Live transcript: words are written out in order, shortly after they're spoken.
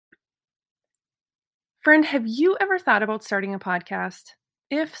Friend, have you ever thought about starting a podcast?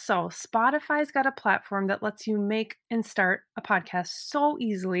 If so, Spotify's got a platform that lets you make and start a podcast so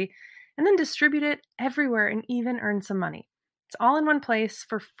easily and then distribute it everywhere and even earn some money. It's all in one place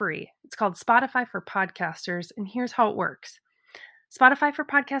for free. It's called Spotify for Podcasters, and here's how it works. Spotify for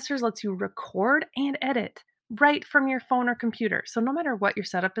Podcasters lets you record and edit right from your phone or computer. So no matter what your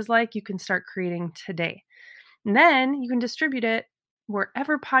setup is like, you can start creating today. And then you can distribute it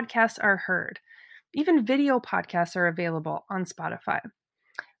wherever podcasts are heard. Even video podcasts are available on Spotify.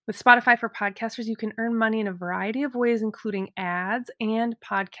 With Spotify for Podcasters, you can earn money in a variety of ways, including ads and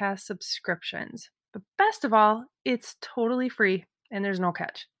podcast subscriptions. But best of all, it's totally free and there's no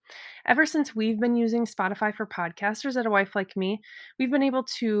catch. Ever since we've been using Spotify for Podcasters at A Wife Like Me, we've been able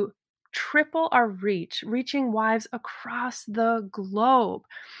to triple our reach, reaching wives across the globe.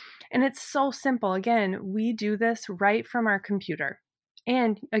 And it's so simple. Again, we do this right from our computer.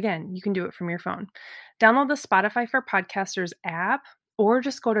 And again, you can do it from your phone. Download the Spotify for Podcasters app or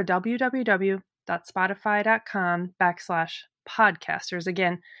just go to www.spotify.com/podcasters.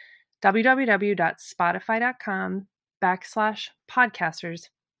 Again, www.spotify.com/podcasters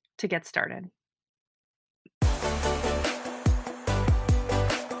to get started.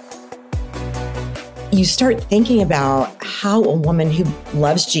 You start thinking about how a woman who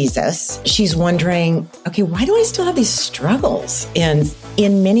loves Jesus, she's wondering, okay, why do I still have these struggles? And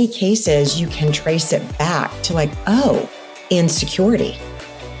in many cases, you can trace it back to insecurity.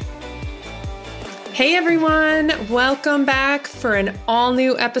 Hey everyone, welcome back for an all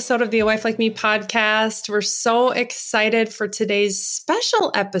new episode of the A Wife Like Me podcast. We're so excited for today's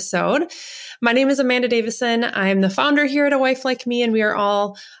special episode. My name is Amanda Davison. I'm the founder here at A Wife Like Me, and we are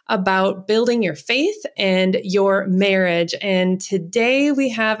all about building your faith and your marriage. And today we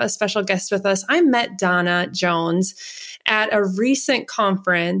have a special guest with us. I met Donna Jones at a recent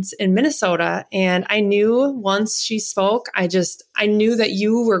conference in Minnesota, and I knew once she spoke, I knew that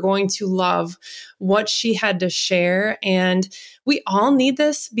you were going to love what she had to share. And we all need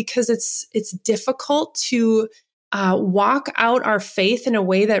this because it's difficult to walk out our faith in a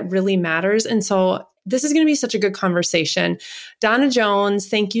way that really matters. And so this is going to be such a good conversation. Donna Jones,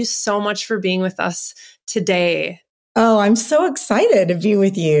 thank you so much for being with us today. Oh, I'm so excited to be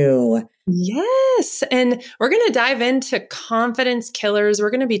with you. Yes. And we're going to dive into confidence killers. We're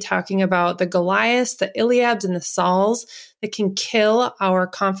going to be talking about the Goliaths, the Eliabs, and the Sauls that can kill our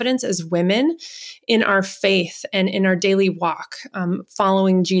confidence as women in our faith and in our daily walk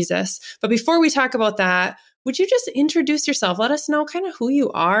following Jesus. But before we talk about that, would you just introduce yourself? Let us know kind of who you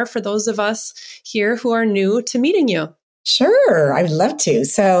are for those of us here who are new to meeting you. Sure, I would love to.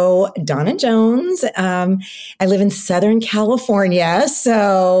 So, Donna Jones, I live in Southern California,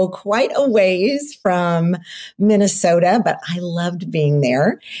 so quite a ways from Minnesota, but I loved being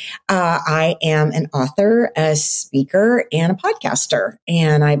there. I am an author, a speaker, and a podcaster.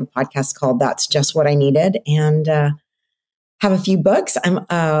 And I have a podcast called That's Just What I Needed, and have a few books. I'm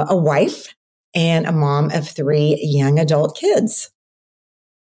a wife and a mom of 3 young adult kids.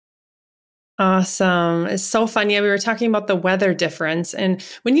 Awesome. It's so fun. Yeah, we were talking about the weather difference. And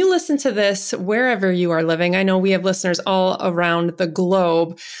when you listen to this, wherever you are living, I know we have listeners all around the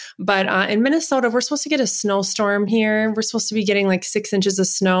globe, but in Minnesota, we're supposed to get a snowstorm here. We're supposed to be getting like 6 inches of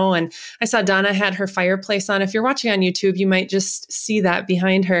snow. And I saw Donna had her fireplace on. If you're watching on YouTube, you might just see that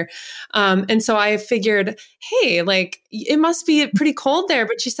behind her. And so I figured, hey, it must be pretty cold there.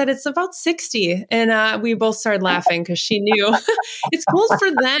 But she said it's about 60. And we both started laughing because she knew it's cold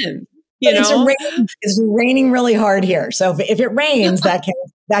for them. It's raining really hard here. So if it rains, that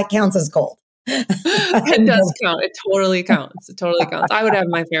counts as cold. It does count. It totally counts. I would have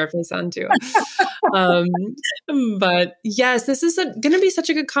my fireplace on too. But yes, this is going to be such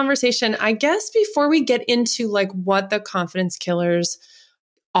a good conversation. I guess before we get into what the confidence killers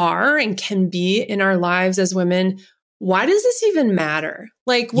are and can be in our lives as women, why does this even matter?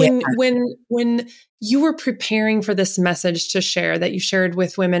 When you were preparing for this message to share that you shared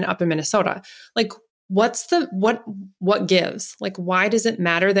with women up in Minnesota, what gives? Why does it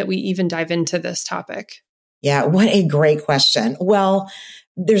matter that we even dive into this topic? Yeah, what a great question. Well,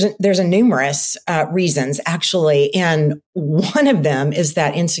 there's a numerous reasons actually, and one of them is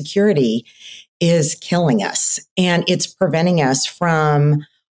that insecurity is killing us, and it's preventing us from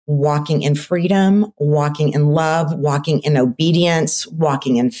walking in freedom, walking in love, walking in obedience,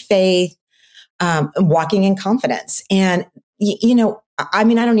 walking in faith, walking in confidence. And, I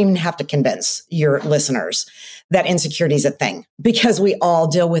don't even have to convince your listeners that insecurity is a thing because we all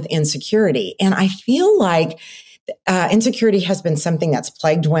deal with insecurity. And I feel like insecurity has been something that's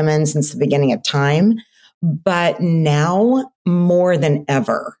plagued women since the beginning of time, but now more than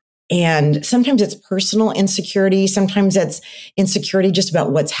ever, And sometimes it's personal insecurity. Sometimes it's insecurity just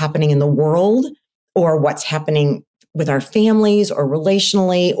about what's happening in the world or what's happening with our families or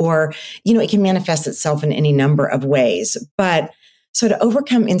relationally, or, it can manifest itself in any number of ways. But so to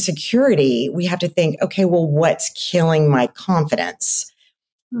overcome insecurity, we have to think, okay, well, what's killing my confidence?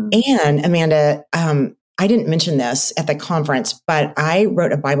 And Amanda, I didn't mention this at the conference, but I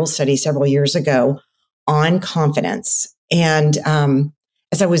wrote a Bible study several years ago on confidence. And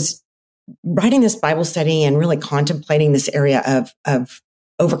as I was writing this Bible study and really contemplating this area of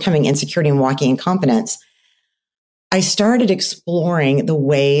overcoming insecurity and walking in confidence, I started exploring the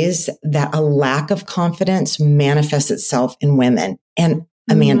ways that a lack of confidence manifests itself in women. And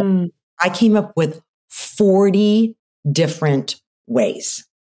Amanda, I came up with 40 different ways.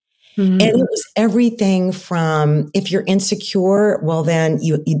 And it was everything from, if you're insecure, well, then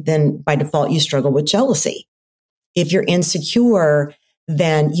then by default, you struggle with jealousy. If you're insecure,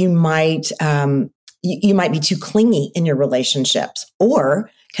 then you might be too clingy in your relationships,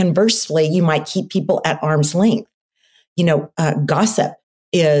 or conversely, you might keep people at arm's length. Gossip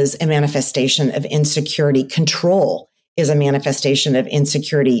is a manifestation of insecurity. Control is a manifestation of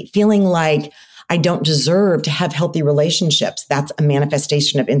insecurity. Feeling like I don't deserve to have healthy relationships. That's a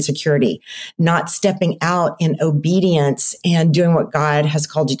manifestation of insecurity. Not stepping out in obedience and doing what God has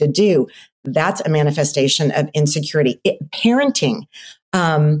called you to do. That's a manifestation of insecurity. Parenting,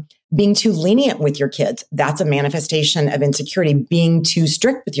 being too lenient with your kids. That's a manifestation of insecurity. Being too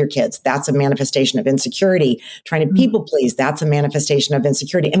strict with your kids. That's a manifestation of insecurity. Trying to people please. That's a manifestation of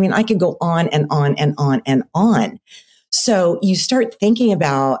insecurity. I mean, I could go on and on and on and on. So you start thinking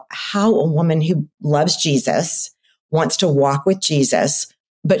about how a woman who loves Jesus wants to walk with Jesus,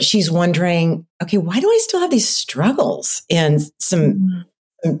 but she's wondering, okay, why do I still have these struggles in some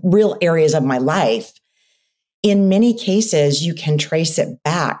real areas of my life? In many cases, you can trace it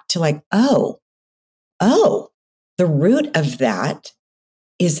back to like, oh, the root of that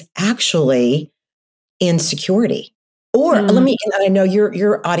is actually insecurity. Or I know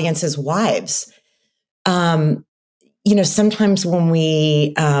your audience is wives. Sometimes when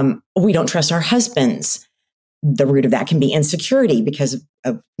we don't trust our husbands, the root of that can be insecurity because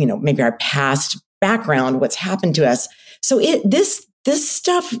of maybe our past background, what's happened to us. So this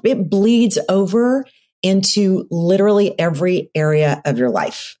stuff, it bleeds over into literally every area of your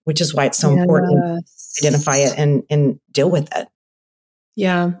life, which is why it's so important to identify it and deal with it.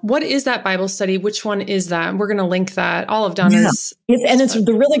 Yeah. What is that Bible study? Which one is that? We're going to link that. All of Donna's. Yeah. It's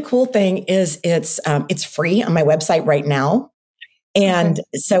the really cool thing is it's free on my website right now. And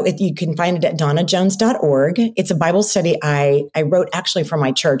so you can find it at donnajones.org. It's a Bible study I wrote actually for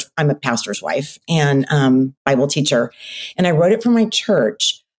my church. I'm a pastor's wife and Bible teacher. And I wrote it for my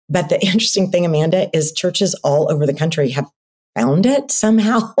church. But the interesting thing, Amanda, is churches all over the country have found it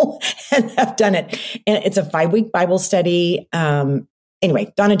somehow and have done it. And it's a 5-week Bible study.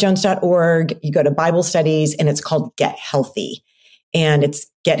 Anyway, donnajones.org, you go to Bible studies and it's called Get Healthy, and it's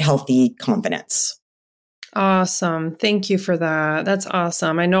Get Healthy Confidence. Awesome. Thank you for that. That's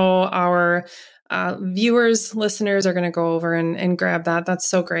awesome. I know our viewers, listeners are going to go over and grab that. That's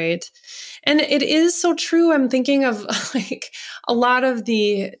so great. And it is so true. I'm thinking of like a lot of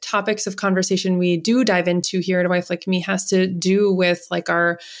the topics of conversation we do dive into here at A Wife Like Me has to do with like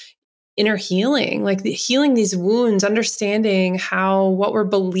our inner healing, like healing these wounds, understanding how what we're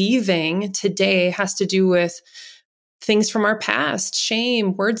believing today has to do with things from our past,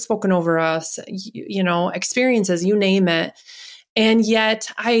 shame, words spoken over us, experiences, you name it. And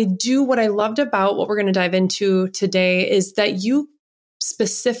yet what I loved about what we're going to dive into today is that you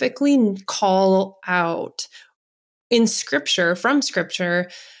specifically call out in scripture, from scripture,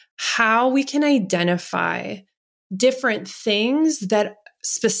 how we can identify different things that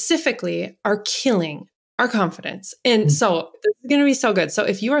specifically are killing our confidence. And so this is going to be so good. So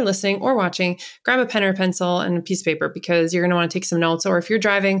if you are listening or watching, grab a pen or a pencil and a piece of paper because you're going to want to take some notes. Or if you're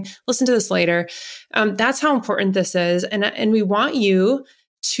driving, listen to this later. That's how important this is. And we want you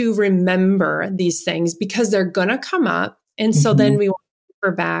to remember these things because they're going to come up. And so then we want to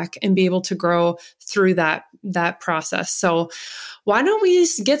refer back and be able to grow through that process. So why don't we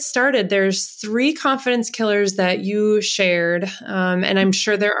get started? There's 3 confidence killers that you shared, and I'm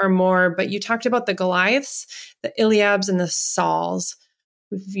sure there are more, but you talked about the Goliaths, the Eliabs, and the Sauls.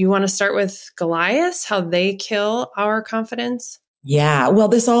 You want to start with Goliaths, how they kill our confidence? Yeah, well,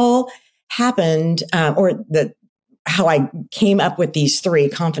 this all happened, how I came up with these 3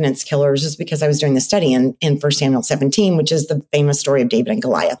 confidence killers is because I was doing the study in 1 Samuel 17, which is the famous story of David and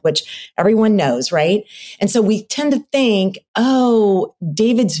Goliath, which everyone knows, right? And so we tend to think,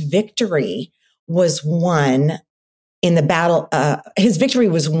 David's victory was won in the battle, his victory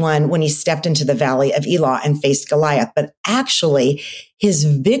was won when he stepped into the valley of Elah and faced Goliath. But actually, his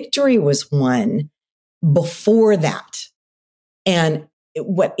victory was won before that. And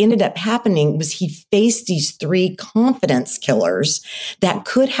what ended up happening was he faced these three confidence killers that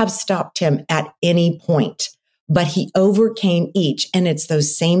could have stopped him at any point, but he overcame each. And it's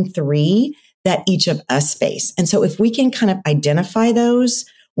those same three that each of us face. And so if we can kind of identify those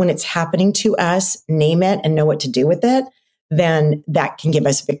when it's happening to us, name it and know what to do with it, then that can give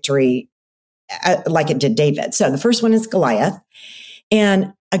us victory like it did David. So the first one is Goliath.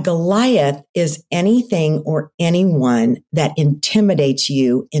 And a Goliath is anything or anyone that intimidates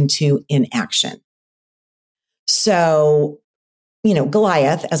you into inaction. So,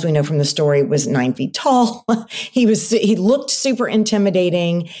 Goliath, as we know from the story, was 9 feet tall. He looked super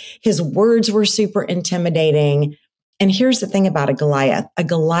intimidating. His words were super intimidating. And here's the thing about a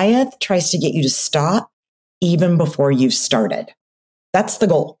Goliath tries to get you to stop even before you've started. That's the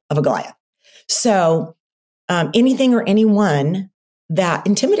goal of a Goliath. So anything or anyone that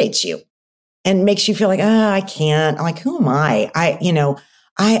intimidates you and makes you feel like, I can't. I'm like, who am I?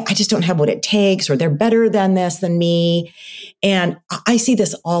 I just don't have what it takes, or they're better than this than me. And I see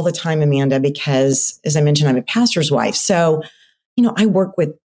this all the time, Amanda, because as I mentioned, I'm a pastor's wife. So, I work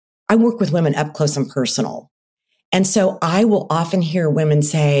with women up close and personal. And so I will often hear women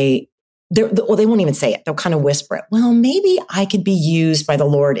say, they won't even say it. They'll kind of whisper it. Well, maybe I could be used by the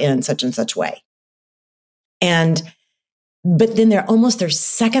Lord in such and such way. But then their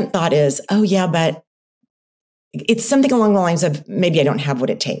second thought is, oh yeah, but it's something along the lines of, maybe I don't have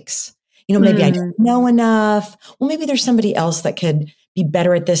what it takes. Maybe I don't know enough. Well, maybe there's somebody else that could be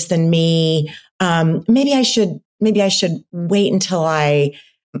better at this than me. Maybe I should wait until I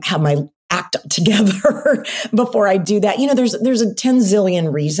have my act together before I do that. There's a 10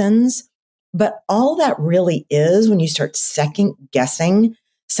 zillion reasons, but all that really is, when you start second guessing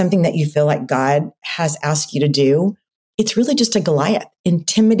something that you feel like God has asked you to do, it's really just a Goliath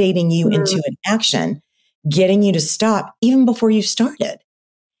intimidating you into an action, getting you to stop even before you started.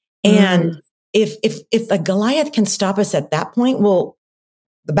 And if a Goliath can stop us at that point, well,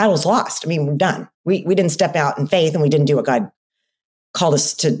 the battle's lost. I mean, we're done. We didn't step out in faith, and we didn't do what God called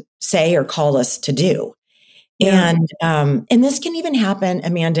us to say or called us to do. Yeah. And this can even happen,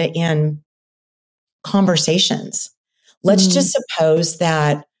 Amanda, in conversations. Let's suppose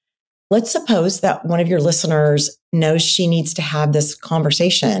that one of your listeners knows she needs to have this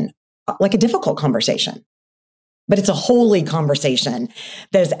conversation, like a difficult conversation, but it's a holy conversation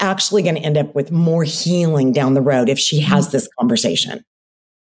that is actually going to end up with more healing down the road if she has this conversation.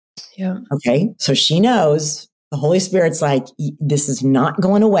 Yeah. Okay. So she knows the Holy Spirit's like, this is not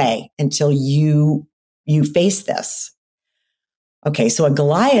going away until you face this. Okay. So a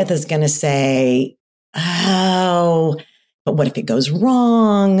Goliath is going to say, oh, but what if it goes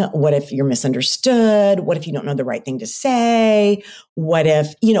wrong? What if you're misunderstood? What if you don't know the right thing to say? What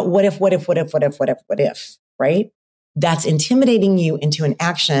if, right? That's intimidating you into an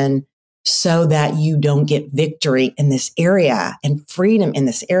action so that you don't get victory in this area and freedom in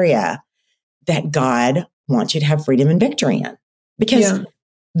this area that God wants you to have freedom and victory in. Because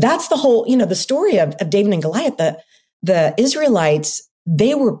that's the whole, the story of David and Goliath. The Israelites,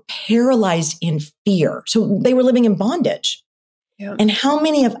 they were paralyzed in fear. So they were living in bondage. Yeah. And how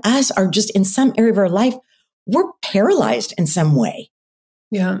many of us are just in some area of our life, we're paralyzed in some way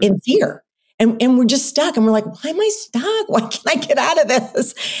in fear. And we're just stuck, and we're like, why am I stuck? Why can't I get out of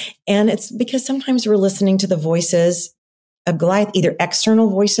this? And it's because sometimes we're listening to the voices of Goliath, either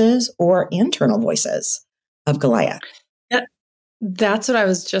external voices or internal voices of Goliath. That's what I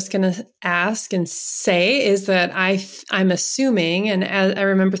was just going to ask and say, is that I'm assuming, and I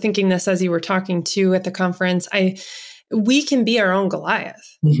remember thinking this as you were talking to at the conference, we can be our own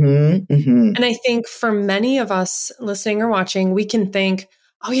Goliath. And I think for many of us listening or watching, we can think,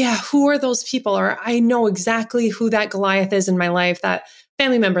 oh yeah, who are those people? Or I know exactly who that Goliath is in my life, that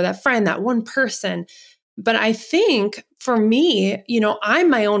family member, that friend, that one person. But I think for me,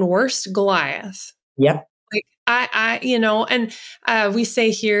 I'm my own worst Goliath. Yep. We say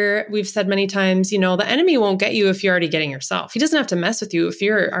here, we've said many times, the enemy won't get you if you're already getting yourself. He doesn't have to mess with you if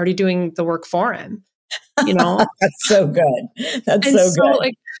you're already doing the work for him. That's so good. That's so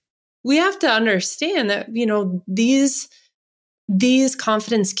good. We have to understand that, these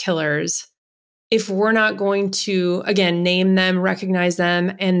confidence killers, if we're not going to, again, name them, recognize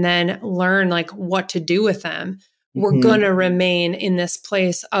them, and then learn what to do with them, we're going to remain in this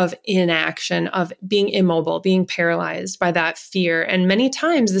place of inaction, of being immobile, being paralyzed by that fear. And many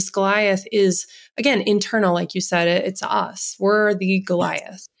times this Goliath is, again, internal, like you said, it's us. We're the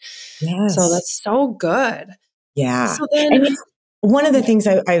Goliath. Yes. So that's so good. Yeah. So then, And one of the things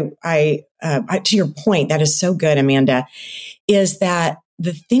to your point, that is so good, Amanda, is that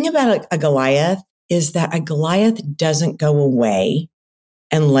the thing about a Goliath is that a Goliath doesn't go away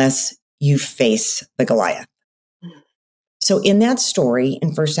unless you face the Goliath. So in that story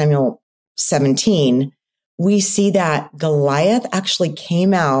in 1 Samuel 17, we see that Goliath actually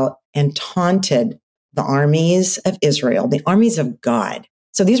came out and taunted the armies of Israel, the armies of God.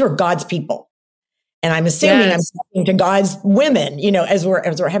 So these were God's people. And I'm assuming I'm yes. talking to God's women, as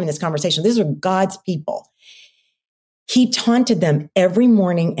we're having this conversation. These are God's people. He taunted them every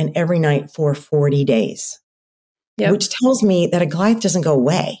morning and every night for 40 days, which tells me that a Goliath doesn't go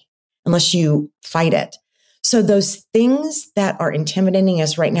away unless you fight it. So those things that are intimidating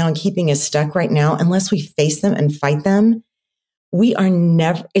us right now and keeping us stuck right now, unless we face them and fight them, we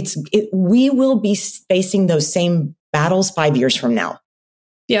will be facing those same battles 5 years from now.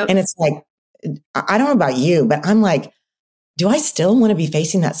 Yep. And it's like, I don't know about you, but I'm like, do I still want to be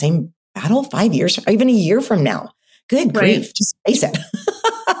facing that same battle 5 years, or even a year from now? Good grief, just face it.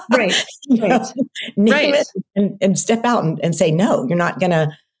 Right. Name it and step out and say, no, you're not going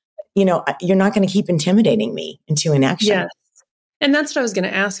to keep intimidating me into inaction. Yes. And that's what I was going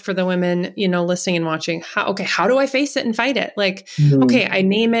to ask for the women, listening and watching. How do I face it and fight it? Like, okay, I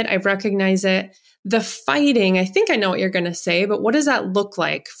name it, I recognize it. The fighting, I think I know what you're going to say, but what does that look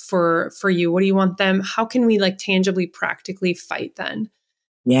like for you? What do you want them? How can we tangibly, practically fight then?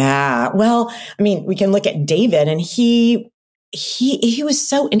 Yeah. Well, I mean, we can look at David, and he was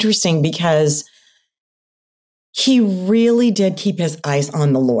so interesting because he really did keep his eyes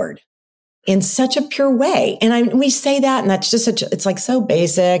on the Lord in such a pure way. And we say that, and that's just it's like so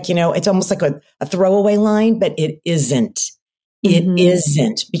basic, it's almost like a throwaway line, but it isn't. It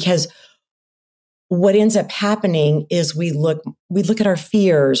isn't, because what ends up happening is we look at our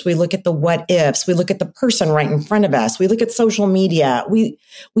fears, we look at the what ifs, we look at the person right in front of us, we look at social media, we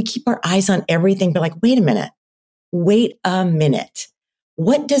keep our eyes on everything, but wait a minute.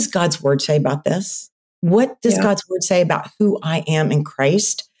 What does God's word say about this? What does God's word say about who I am in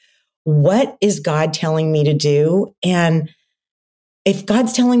Christ? What is God telling me to do? And if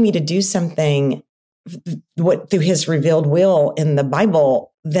God's telling me to do something through his revealed will in the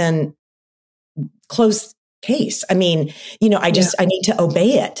Bible, then close case. I mean, I need to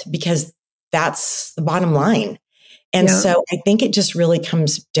obey it because that's the bottom line. And so I think it just really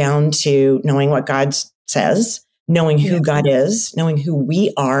comes down to knowing what God says, knowing who God is, knowing who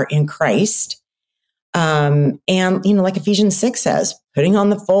we are in Christ. And, like Ephesians 6 says, putting on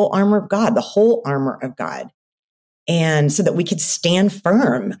the full armor of God, the whole armor of God. And so that we could stand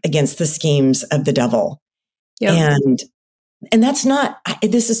firm against the schemes of the devil. Yep. And that's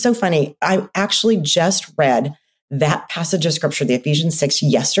this is so funny. I actually just read that passage of scripture, the Ephesians 6,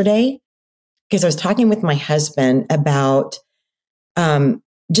 yesterday, because I was talking with my husband about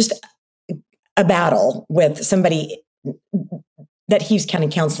just a battle with somebody that he's kind of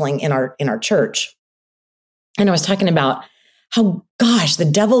counseling in our church. And I was talking about how, gosh, the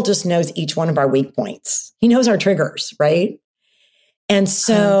devil just knows each one of our weak points. He knows our triggers, right? And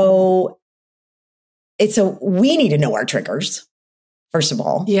so we need to know our triggers, first of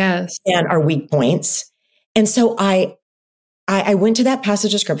all. Yes. And our weak points. And so I went to that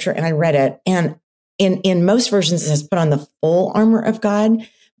passage of scripture and I read it. And in most versions, it says put on the full armor of God.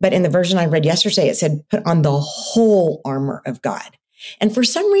 But in the version I read yesterday, it said put on the whole armor of God. And for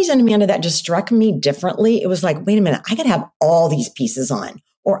some reason, Amanda, that just struck me differently. It was like, wait a minute, I got to have all these pieces on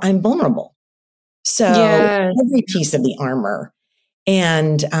or I'm vulnerable. So every piece of the armor.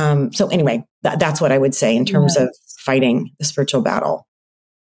 And so anyway, that's what I would say in terms of fighting the spiritual battle.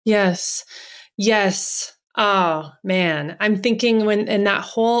 Yes. Yes. Oh man. I'm thinking in that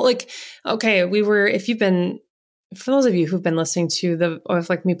whole, for those of you who've been listening to the Oil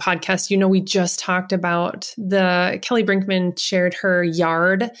Like Me podcast, we just talked about Kelly Brinkman shared her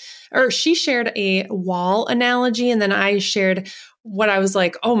yard, or she shared a wall analogy. And then I shared what I was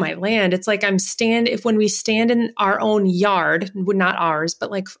like, oh my land. It's like when we stand in our own yard, not ours, but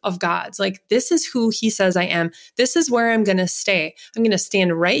of God's, this is who he says I am. This is where I'm going to stay. I'm going to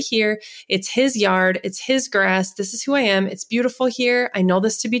stand right here. It's his yard. It's his grass. This is who I am. It's beautiful here. I know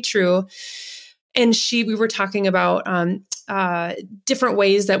this to be true. And we were talking about different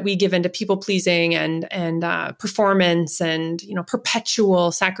ways that we give into people pleasing and performance and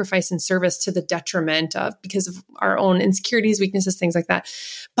perpetual sacrifice and service to the detriment of because of our own insecurities, weaknesses, things like that.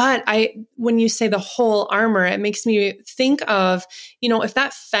 But when you say the whole armor, it makes me think of if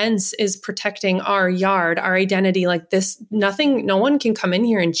that fence is protecting our yard, our identity, like this, no one can come in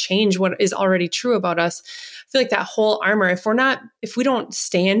here and change what is already true about us. I feel like that whole armor, if we don't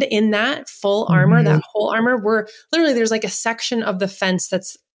stand in that full armor armor, Mhm. that whole armor, where literally there's like a section of the fence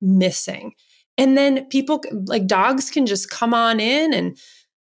that's missing. And then people like dogs can just come on in and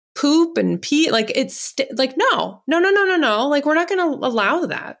poop and pee. Like like, no, no, no, no, no, no. Like, we're not going to allow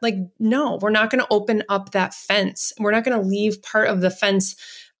that. Like, no, we're not going to open up that fence. We're not going to leave part of the fence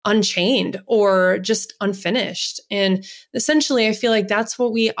unchained or just unfinished. And essentially, I feel like that's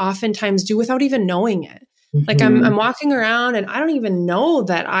what we oftentimes do without even knowing it. Like, I'm Mhm. walking around and I don't even know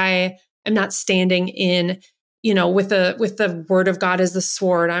that I am not standing in, with the word of God as the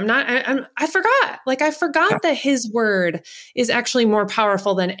sword. I forgot. Like, I Yeah. forgot that his word is actually more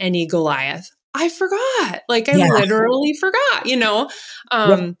powerful than any Goliath. I forgot. Like, I Yeah. literally forgot, Yep.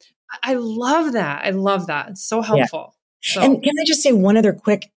 I love that. I love that. It's so Yeah. helpful. And So, can I just say one other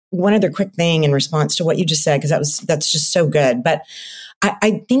quick thing in response to what you just said, because that's just so good. But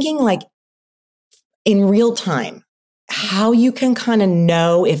I'm thinking like in real time, how you can kind of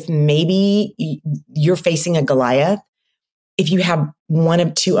know if maybe you're facing a Goliath if you have one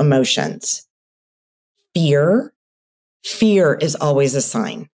of two emotions. Fear. Fear is always a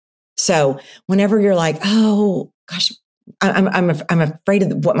sign. So whenever you're like, oh gosh, I'm afraid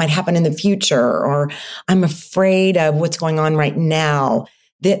of what might happen in the future, or I'm afraid of what's going on right now,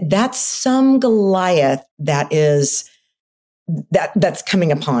 that's some Goliath that's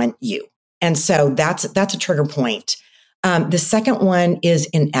coming upon you. And so that's a trigger point. The second one is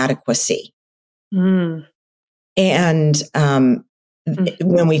inadequacy. mm, And mm.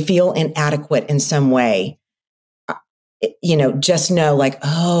 when we feel inadequate in some way, just know like,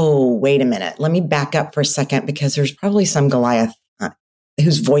 oh, wait a minute. Let me back up for a second because there's probably some Goliath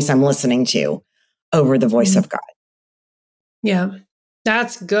whose voice I'm listening to over the voice Mm. of God. Yeah,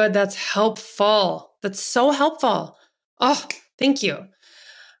 that's good. That's helpful. That's so helpful. Oh, thank you.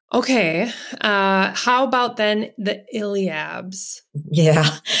 Okay. How about then the Iliabs?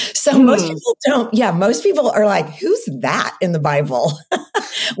 Yeah. So most Mm. people don't. Yeah. Most people are like, who's that in the Bible?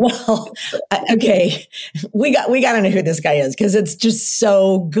 Well, okay. We got to know who this guy is because it's just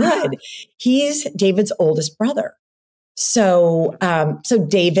so good. He's David's oldest brother. So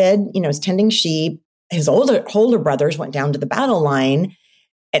David, is tending sheep. His older brothers went down to the battle line,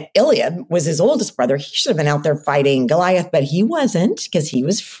 and Eliab was his oldest brother. He should have been out there fighting Goliath, but he wasn't because he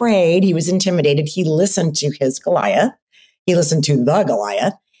was afraid. He was intimidated. He listened to his Goliath. He listened to the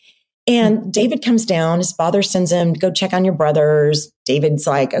Goliath. And David comes down. His father sends him to go check on your brothers. David's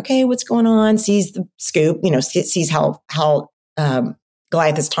like, okay, what's going on? Sees the scoop, sees how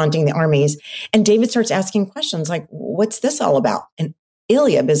Goliath is taunting the armies. And David starts asking questions like, what's this all about? And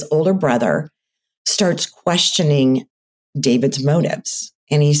Eliab, his older brother, starts questioning David's motives.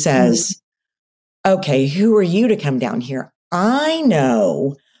 And he Mm. says, okay, who are you to come down here? I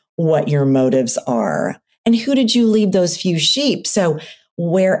know what your motives are. And who did you leave those few sheep? So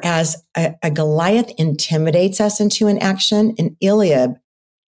whereas a Goliath intimidates us into an action, an Eliab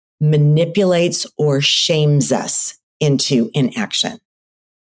manipulates or shames us into inaction.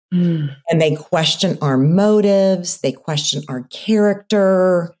 Mm. And they question our motives. They question our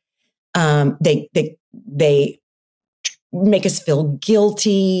character. They make us feel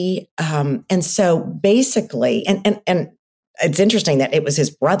guilty. And so basically, and it's interesting that it was his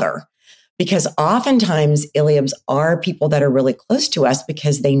brother, because oftentimes Eliabs are people that are really close to us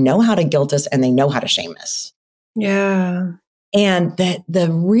because they know how to guilt us and they know how to shame us. Yeah. And that the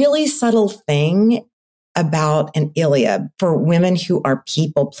really subtle thing about an Eliab for women who are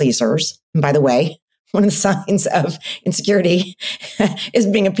people pleasers, and by the way, one of the signs of insecurity is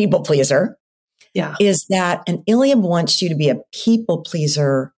being a people pleaser, Yeah. is that an Eliab wants you to be a people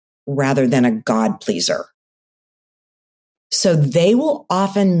pleaser rather than a God pleaser. So they will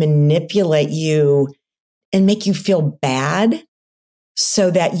often manipulate you and make you feel bad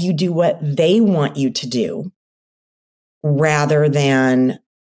so that you do what they want you to do rather than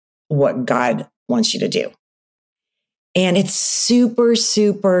what God wants you to do. And it's super,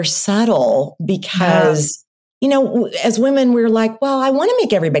 super subtle Yeah. because, as women, we're like, well, I want to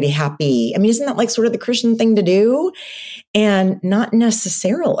make everybody happy. I mean, isn't that like sort of the Christian thing to do? And not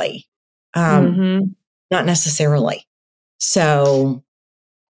necessarily. Hmm. Not necessarily. So,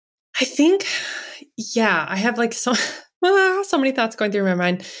 I think, yeah, I have like so many thoughts going through my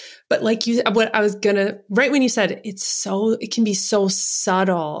mind. But like what I was right when you said it can be so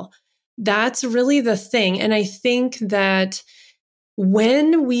subtle. That's really the thing. And I think that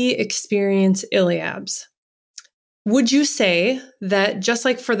when we experience Iliabs, would you say that just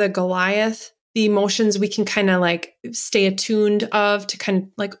like for the Goliath, the emotions we can kind of like stay attuned of to kind of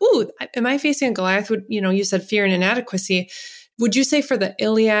like, ooh, am I facing a Goliath? You said fear and inadequacy. Would you say for the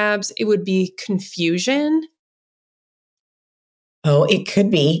Iliabs, it would be confusion? Oh, it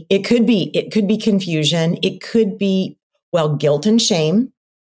could be. It could be confusion. It could be, well, guilt and shame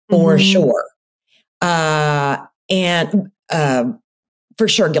for Mm-hmm. sure. And for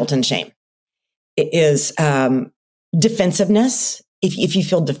sure, guilt and shame. It is defensiveness. If you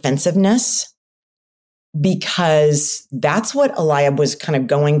feel defensiveness, because that's what Eliab was kind of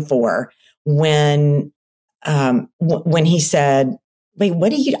going for when he said, "Wait, what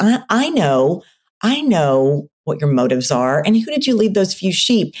do you? I know what your motives are, and who did you leave those few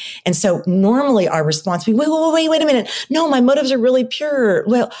sheep?" And so normally our response would be, "Wait a minute! No, my motives are really pure."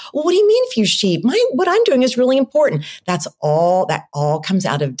 Well, what do you mean few sheep? What I'm doing is really important. That all comes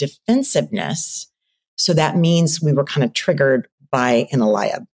out of defensiveness. So that means we were kind of triggered by an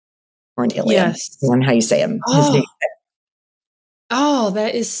Eliab or an Eliab, Yes. on how you say his name. Oh,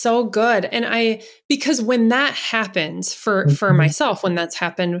 that is so good. And because when that happens for myself, when that's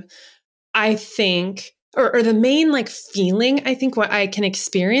happened, I think, or the main like feeling, I think what I can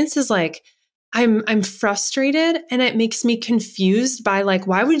experience is like, I'm frustrated and it makes me confused by like,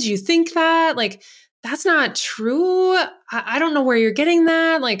 why would you think that? Like, that's not true. I don't know where you're getting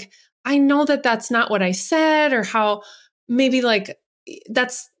that. Like, I know that that's not what I said, or how maybe like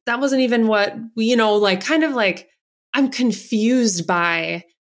that wasn't even what like kind of like I'm confused by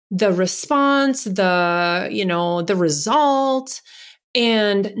the response, the result.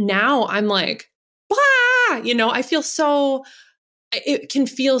 And now I'm like, blah, I feel so, it can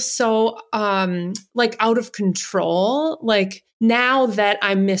feel so like out of control. Like now that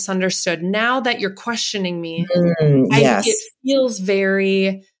I'm misunderstood, now that you're questioning me, Yes. it feels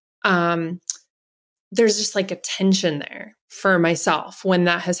very, there's just like a tension there for myself when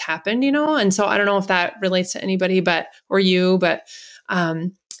that has happened, And so I don't know if that relates to anybody or you, but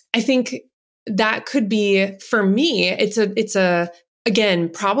I think that could be for me. It's again,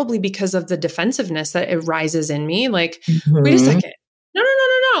 probably because of the defensiveness that it rises in me. Like, wait a second.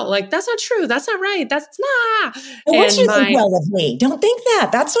 No. Like, that's not true. That's not right. That's not. Well, what you think well of me? Don't think that.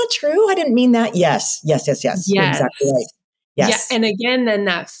 That's not true. I didn't mean that. Yes. You're exactly right. Yes. Yeah. And again, then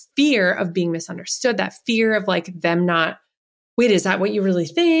that fear of being misunderstood, that fear of like them not, wait, is that what you really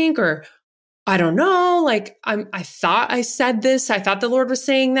think? Or I don't know. Like I thought I said this. I thought the Lord was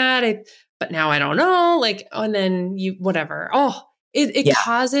saying that, but now I don't know. Like, and then whatever. Oh, it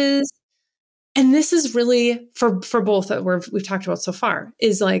causes, and this is really for both that we've talked about so far,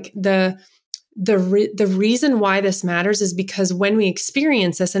 is like the reason why this matters is because when we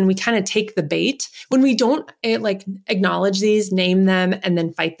experience this and we kind of take the bait, when we don't like acknowledge these, name them, and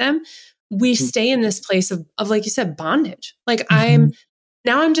then fight them, we stay in this place of like you said, bondage. Like I'm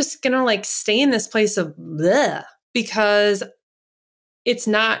just gonna like stay in this place of bleh, because it's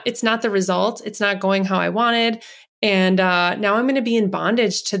not the result. It's not going how I wanted. And now I'm going to be in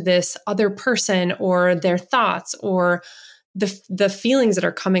bondage to this other person or their thoughts or the feelings that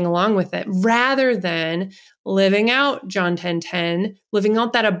are coming along with it, rather than living out John 10:10, living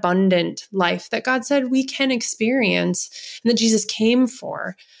out that abundant life that God said we can experience and that Jesus came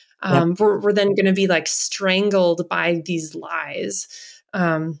for. We're then going to be like strangled by these lies.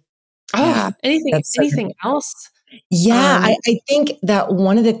 Anything else? Yeah, I think that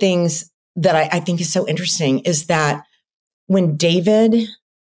one of the things that I think is so interesting is that when David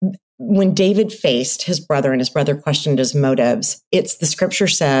faced his brother and his brother questioned his motives, the scripture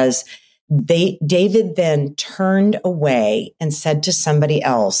says David then turned away and said to somebody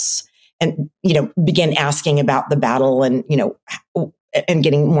else and, began asking about the battle and, and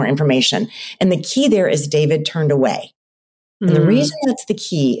getting more information. And the key there is David turned away. And the reason that's the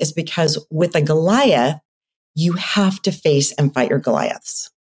key is because with a Goliath, you have to face and fight your Goliaths,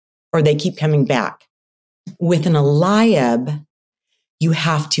 or they keep coming back. With an Eliab, you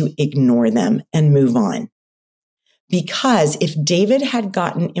have to ignore them and move on. Because if David had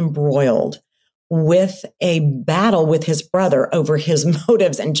gotten embroiled with a battle with his brother over his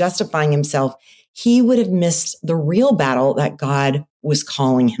motives and justifying himself, he would have missed the real battle that God was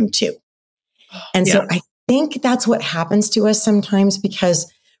calling him to. And so I think that's what happens to us sometimes, because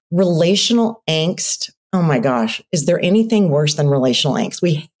relational angst, oh my gosh, is there anything worse than relational angst?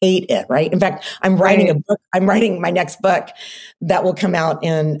 We hate it, right? In fact, I'm writing a book. I'm writing my next book that will come out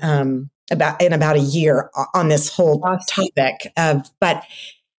in about a year on this whole topic but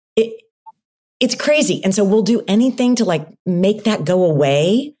it's crazy. And so we'll do anything to like make that go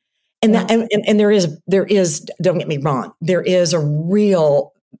away. And that, and there is, don't get me wrong, there is a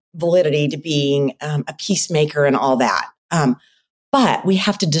real validity to being a peacemaker and all that. But we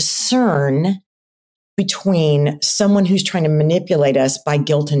have to discern between someone who's trying to manipulate us by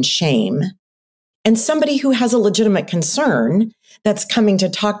guilt and shame and somebody who has a legitimate concern that's coming to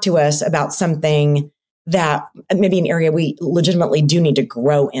talk to us about something that maybe an area we legitimately do need to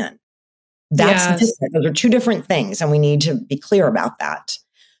grow in. That's different. Those are two different things, and we need to be clear about that.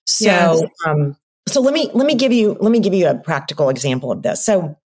 So, so let me give you a practical example of this.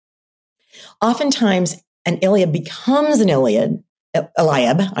 So, oftentimes an Eliab becomes an Eliab,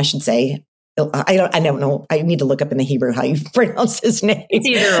 I should say. I don't know. I need to look up in the Hebrew how you pronounce his name. It's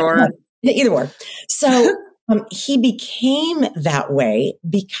either or. Either or. So he became that way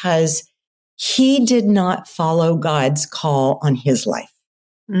because he did not follow God's call on his life.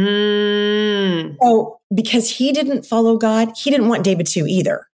 So because he didn't follow God, he didn't want David to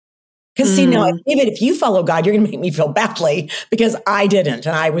either. Because see, now, David, if you follow God, you're going to make me feel badly because I didn't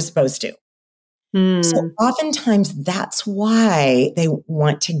and I was supposed to. So oftentimes that's why they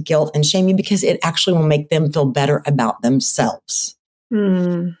want to guilt and shame you, because it actually will make them feel better about themselves.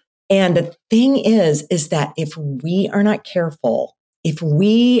 And the thing is that if we are not careful, if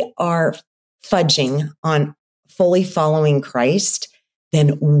we are fudging on fully following Christ,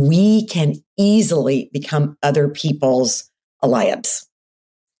 then we can easily become other people's Eliabs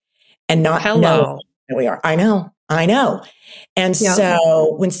and not know that we are. I know. And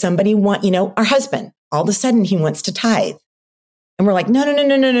so when somebody our husband, all of a sudden he wants to tithe. And we're like, no.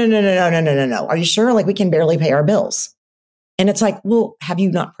 Are you sure? Like, we can barely pay our bills. And it's like, well, have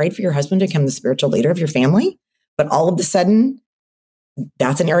you not prayed for your husband to become the spiritual leader of your family? But all of a sudden,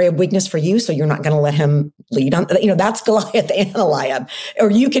 that's an area of weakness for you. So you're not going to let him lead on, that's Goliath and Eliab.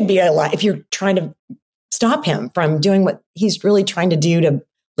 Or you can be Eliab if you're trying to stop him from doing what he's really trying to do to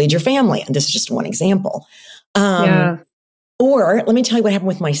lead your family. And this is just one example. Or let me tell you what happened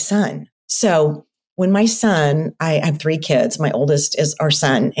with my son. So when my son, I have 3 kids. My oldest is our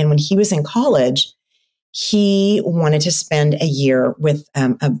son. And when he was in college, he wanted to spend a year with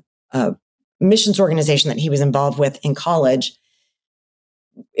a missions organization that he was involved with in college.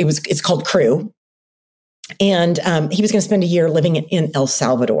 It's called Crew. And he was going to spend a year living in El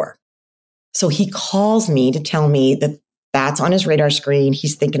Salvador. So he calls me to tell me that that's on his radar screen.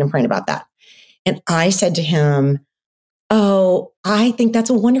 He's thinking and praying about that. And I said to him, oh, I think that's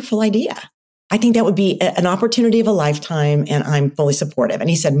a wonderful idea. I think that would be an opportunity of a lifetime, and I'm fully supportive. And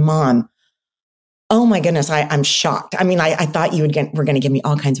he said, Mom, oh my goodness, I'm shocked. I mean, I thought were going to give me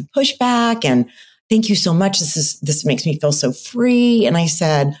all kinds of pushback, and thank you so much. This makes me feel so free. And I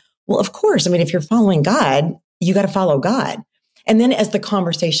said, well, of course. I mean, if you're following God, you got to follow God. And then as the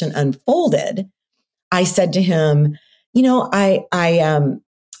conversation unfolded, I said to him, the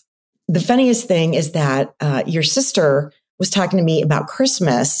funniest thing is that your sister was talking to me about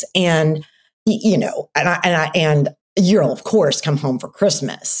Christmas, and and you'll of course come home for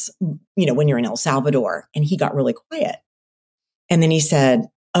Christmas, when you're in El Salvador. And he got really quiet, and then he said,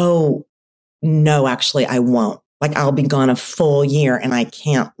 "Oh no, actually, I won't. Like, I'll be gone a full year, and I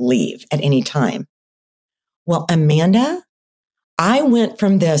can't leave at any time." Well, Amanda, I went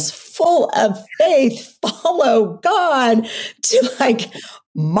from this full of faith, follow God, to like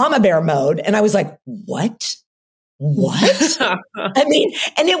mama bear mode. And I was like, what? I mean,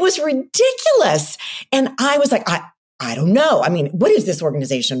 and it was ridiculous. And I was like, I don't know. I mean, what is this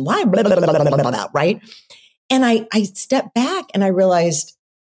organization? Why? Blah, blah, blah, blah, blah, blah, blah, right? And I stepped back and I realized,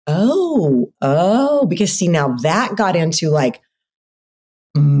 because see, now that got into like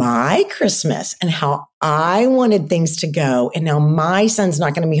my Christmas and how I wanted things to go. And now my son's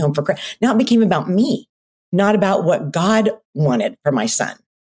not going to be home for Christmas. Now it became about me, not about what God wanted for my son.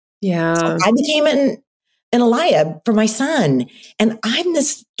 Yeah. So I became an Eliab for my son. And I'm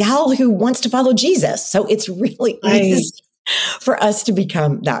this gal who wants to follow Jesus. So it's really easy for us to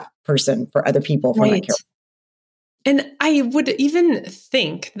become that person for other people if we're not careful. And I would even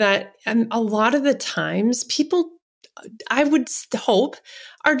think that a lot of the times people, I would hope,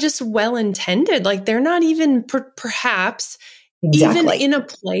 are just well-intended. Like, they're not even perhaps even in a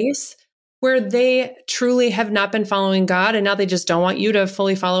place where they truly have not been following God, and now they just don't want you to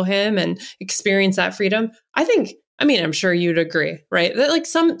fully follow him and experience that freedom. I'm sure you'd agree, right? That like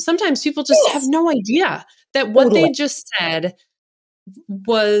sometimes people just have no idea that what they just said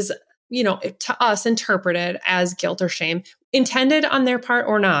was, to us interpreted as guilt or shame, intended on their part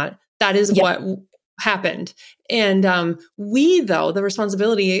or not. That is what happened. And we, though, the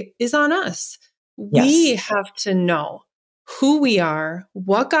responsibility is on us. We have to know who we are,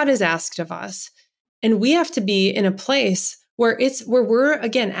 what God has asked of us. And we have to be in a place where we're,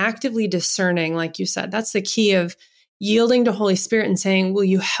 again, actively discerning, like you said. That's the key of yielding to Holy Spirit and saying, will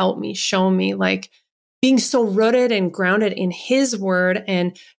you help me, show me, like being so rooted and grounded in his word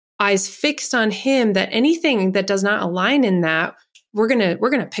and eyes fixed on him that anything that does not align in that, we're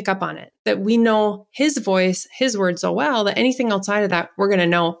gonna pick up on it, that we know his voice, his words so well that anything outside of that, we're gonna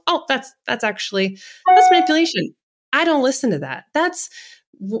know, oh, that's manipulation. I don't listen to that. That's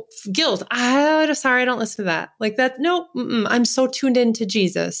guilt. Sorry, I don't listen to that. Like that. No, I'm so tuned into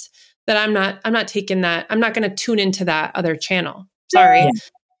Jesus that I'm not taking that. I'm not going to tune into that other channel. Sorry.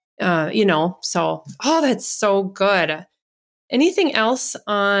 Yeah. So, that's so good. Anything else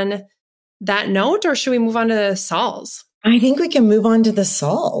on that note, or should we move on to Saul's? I think we can move on to the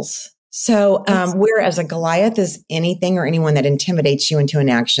Sauls. So, whereas a Goliath is anything or anyone that intimidates you into an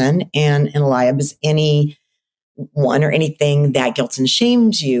action, and an Eliab is anyone or anything that guilt and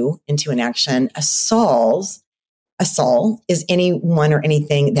shames you into an action, a Saul is anyone or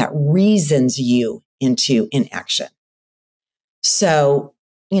anything that reasons you into inaction. So,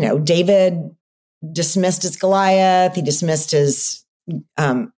 David dismissed his Goliath, he dismissed his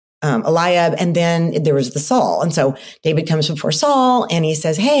Eliab, and then there was the Saul. And so David comes before Saul and he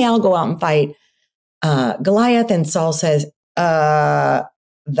says, hey, I'll go out and fight Goliath. And Saul says, that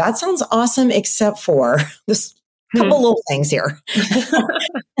sounds awesome, except for this couple little things here.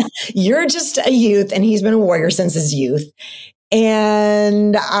 You're just a youth and he's been a warrior since his youth.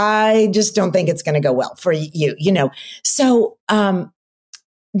 And I just don't think it's going to go well for you, So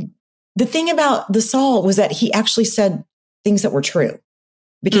the thing about the Saul was that he actually said things that were true,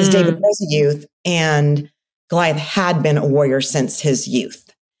 because David was a youth and Goliath had been a warrior since his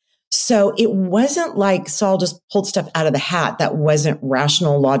youth. So it wasn't like Saul just pulled stuff out of the hat that wasn't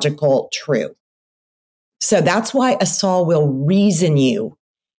rational, logical, true. So that's why a Saul will reason you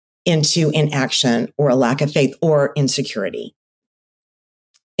into inaction or a lack of faith or insecurity.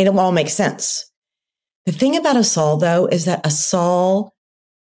 And it all makes sense. The thing about a Saul, though, is that a Saul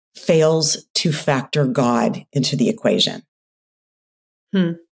fails to factor God into the equation.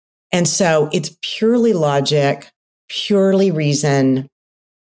 And so it's purely logic, purely reason.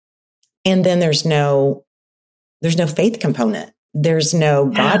 And then there's no faith component. There's no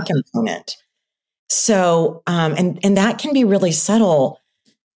God component. So, and that can be really subtle,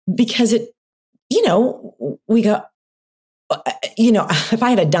 because we go, if I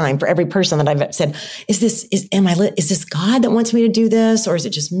had a dime for every person that I've said, is this God that wants me to do this? Or is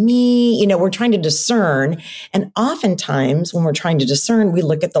it just me? We're trying to discern. And oftentimes when we're trying to discern, we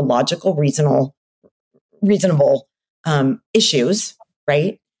look at the logical, reasonable issues,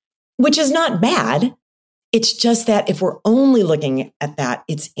 right? Which is not bad. It's just that if we're only looking at that,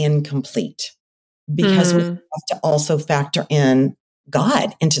 it's incomplete, because we have to also factor in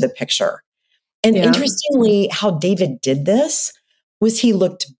God into the picture. And interestingly, how David did this was he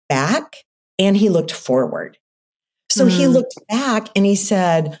looked back and he looked forward. So he looked back and he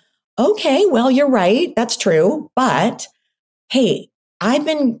said, okay, well, you're right. That's true. But hey, I've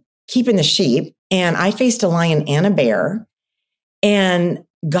been keeping the sheep and I faced a lion and a bear, and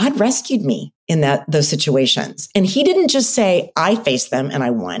God rescued me in those situations. And he didn't just say, I faced them and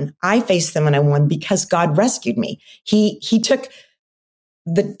I won. I faced them and I won because God rescued me. He took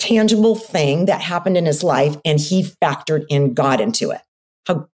the tangible thing that happened in his life and he factored in God into it,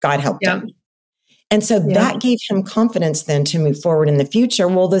 how God helped him. And so that gave him confidence then to move forward in the future.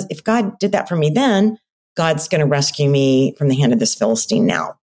 Well, if God did that for me then, God's going to rescue me from the hand of this Philistine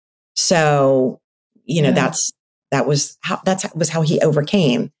now. So, that was how he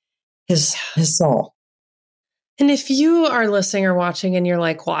overcame his soul. And if you are listening or watching and you're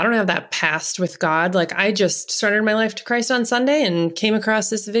like, well, I don't have that past with God. Like, I just surrendered my life to Christ on Sunday and came across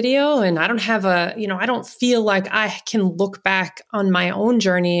this video, and I don't have I don't feel like I can look back on my own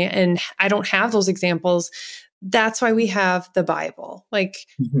journey, and I don't have those examples. That's why we have the Bible. Like,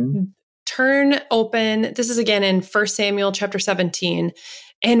 turn open. This is again in 1 Samuel chapter 17.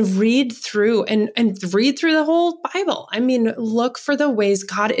 And read through the whole Bible. I mean, look for the ways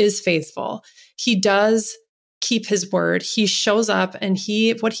God is faithful. He does keep his word. He shows up, and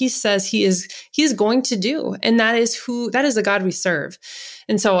what he says he is going to do. And that is the God we serve.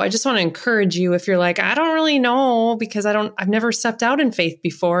 And so I just want to encourage you, if you're like, I don't really know, because I've never stepped out in faith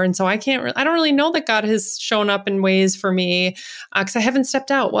before. And so I don't really know that God has shown up in ways for me, because I haven't stepped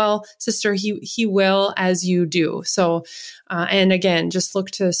out. Well, sister, he will as you do. So, and again, just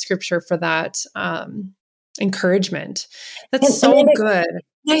look to scripture for that, encouragement. That's so good.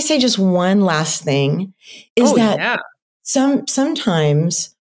 Can I say just one last thing?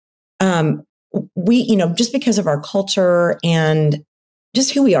 Sometimes we, just because of our culture and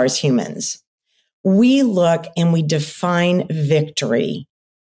just who we are as humans, we look and we define victory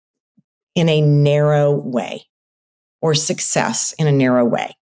in a narrow way, or success in a narrow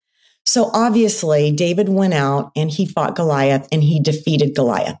way. So obviously David went out and he fought Goliath and he defeated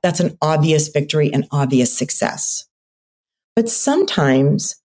Goliath. That's an obvious victory and obvious success. But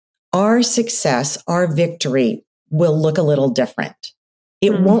sometimes our success, our victory will look a little different.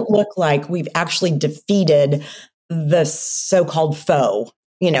 It won't look like we've actually defeated the so-called foe,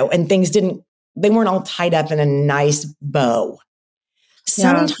 and they weren't all tied up in a nice bow. Yeah.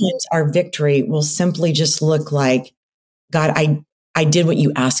 Sometimes our victory will simply just look like, God, I did what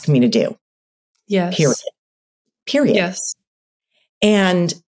you asked me to do. Period. Yes. Period. Yes.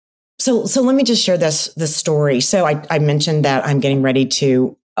 And so let me just share this story. So I mentioned that I'm getting ready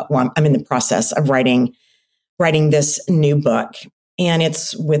to, I'm in the process of writing this new book, and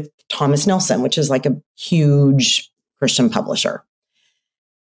it's with Thomas Nelson, which is like a huge Christian publisher.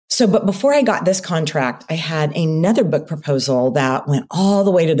 So, but before I got this contract, I had another book proposal that went all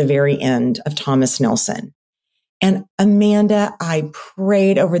the way to the very end of Thomas Nelson. And Amanda, I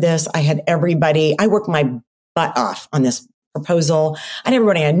prayed over this. I worked my butt off on this proposal. I had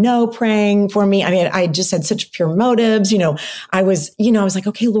everybody I know praying for me. I mean, I just had such pure motives. I was like,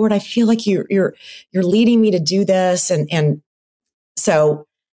 okay, Lord, I feel like you're leading me to do this. And so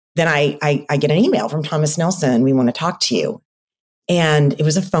then I get an email from Thomas Nelson. We want to talk to you. And it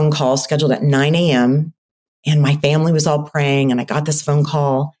was a phone call scheduled at 9 a.m. And my family was all praying. And I got this phone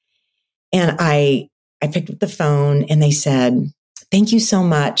call, and I picked up the phone, and they said, thank you so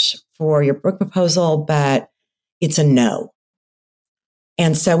much for your book proposal, but it's a no.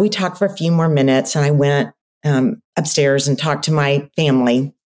 And so we talked for a few more minutes, and I went upstairs and talked to my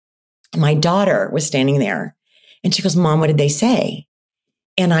family. My daughter was standing there, and she goes, Mom, what did they say?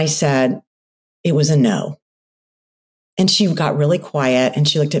 And I said, it was a no. And she got really quiet, and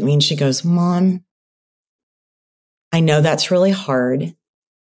she looked at me and she goes, Mom, I know that's really hard,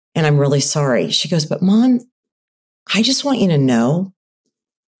 and I'm really sorry. She goes, but Mom, I just want you to know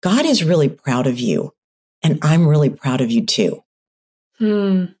God is really proud of you, and I'm really proud of you too.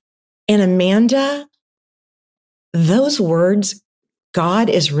 And Amanda, those words, God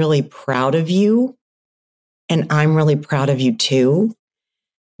is really proud of you, and I'm really proud of you too,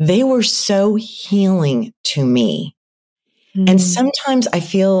 they were so healing to me. And sometimes I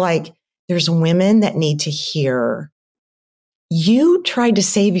feel like there's women that need to hear, you tried to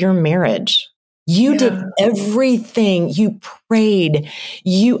save your marriage. You did everything. You prayed.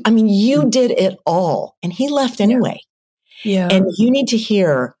 You did it all. And he left anyway. Yeah. And you need to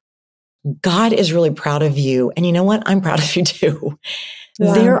hear, God is really proud of you. And you know what? I'm proud of you too.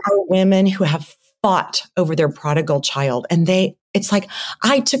 Yeah. There are women who have fought over their prodigal child, and it's like,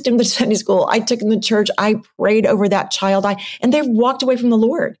 I took them to Sunday school. I took them to church. I prayed over that child. And they've walked away from the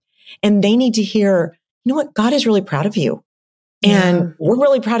Lord, and they need to hear, you know what? God is really proud of you. And we're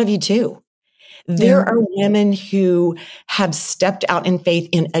really proud of you too. There are women who have stepped out in faith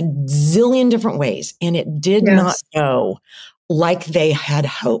in a zillion different ways, and it did not go like they had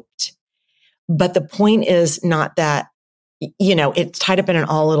hoped. But the point is not that, it's tied up in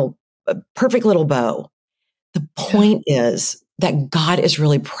a perfect little bow. The point is that God is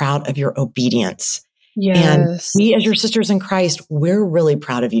really proud of your obedience. Yes. And we, as your sisters in Christ, we're really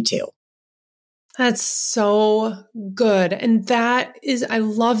proud of you too. That's so good. And I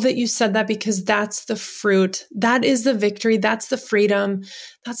love that you said that, because that's the fruit. That is the victory. That's the freedom.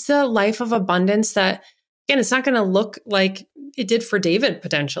 That's the life of abundance that, again, it's not going to look like it did for David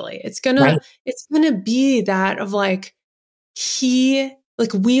potentially. It's going to be that of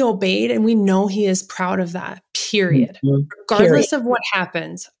we obeyed, and we know he is proud of that, period. Regardless of what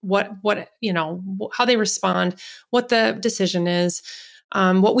happens, what, how they respond, what the decision is,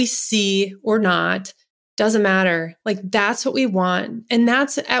 what we see or not, doesn't matter. That's what we want. And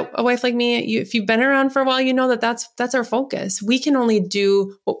that's a wife like me. If you've been around for a while, you know that's our focus. We can only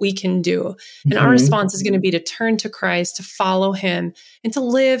do what we can do. And our response is going to be to turn to Christ, to follow him, and to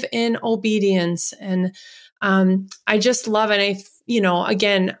live in obedience. And I just love it.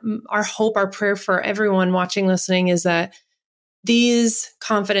 Again, our hope, our prayer for everyone watching, listening is that these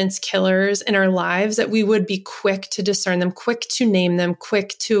confidence killers in our lives, that we would be quick to discern them, quick to name them,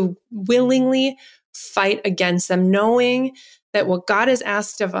 quick to willingly fight against them, knowing that what God has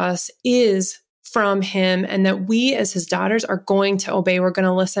asked of us is from him, and that we as his daughters are going to obey. We're going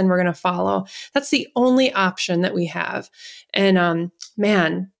to listen. We're going to follow. That's the only option that we have. And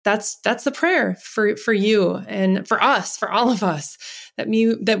man, that's the prayer for you and for us, for all of us, that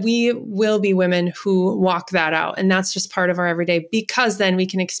we will be women who walk that out. And that's just part of our everyday, because then we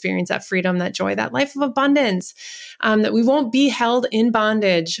can experience that freedom, that joy, that life of abundance, that we won't be held in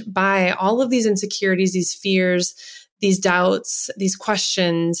bondage by all of these insecurities, these fears, these doubts, these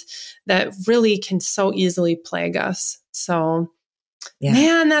questions that really can so easily plague us. So Yeah.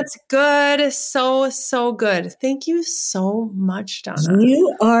 Man, that's good. So, so good. Thank you so much, Donna.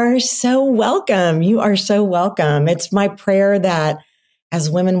 You are so welcome. You are so welcome. It's my prayer that as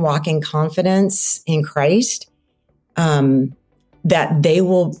women walk in confidence in Christ, that they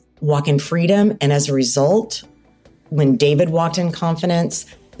will walk in freedom. And as a result, when David walked in confidence,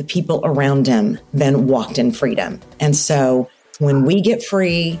 the people around him then walked in freedom. And so when we get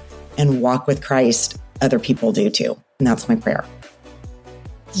free and walk with Christ, other people do too. And that's my prayer.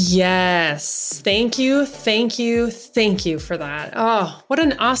 Yes. Thank you. Thank you. Thank you for that. Oh, what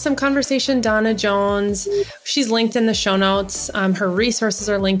an awesome conversation, Donna Jones. She's linked in the show notes. Her resources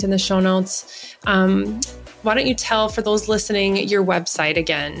are linked in the show notes. Why don't you tell, for those listening, your website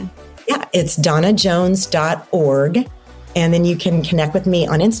again? Yeah, it's donnajones.org. And then you can connect with me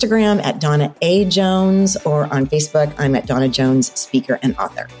on Instagram at Donna A. Jones, or on Facebook, I'm at Donna Jones, speaker and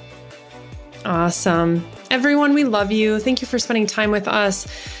author. Awesome. Everyone, we love you. Thank you for spending time with us.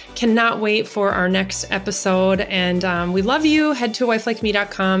 Cannot wait for our next episode. And we love you. Head to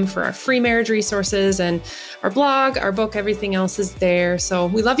wifelikeme.com for our free marriage resources and our blog, our book, everything else is there. So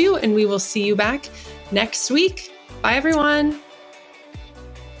we love you, and we will see you back next week. Bye, everyone.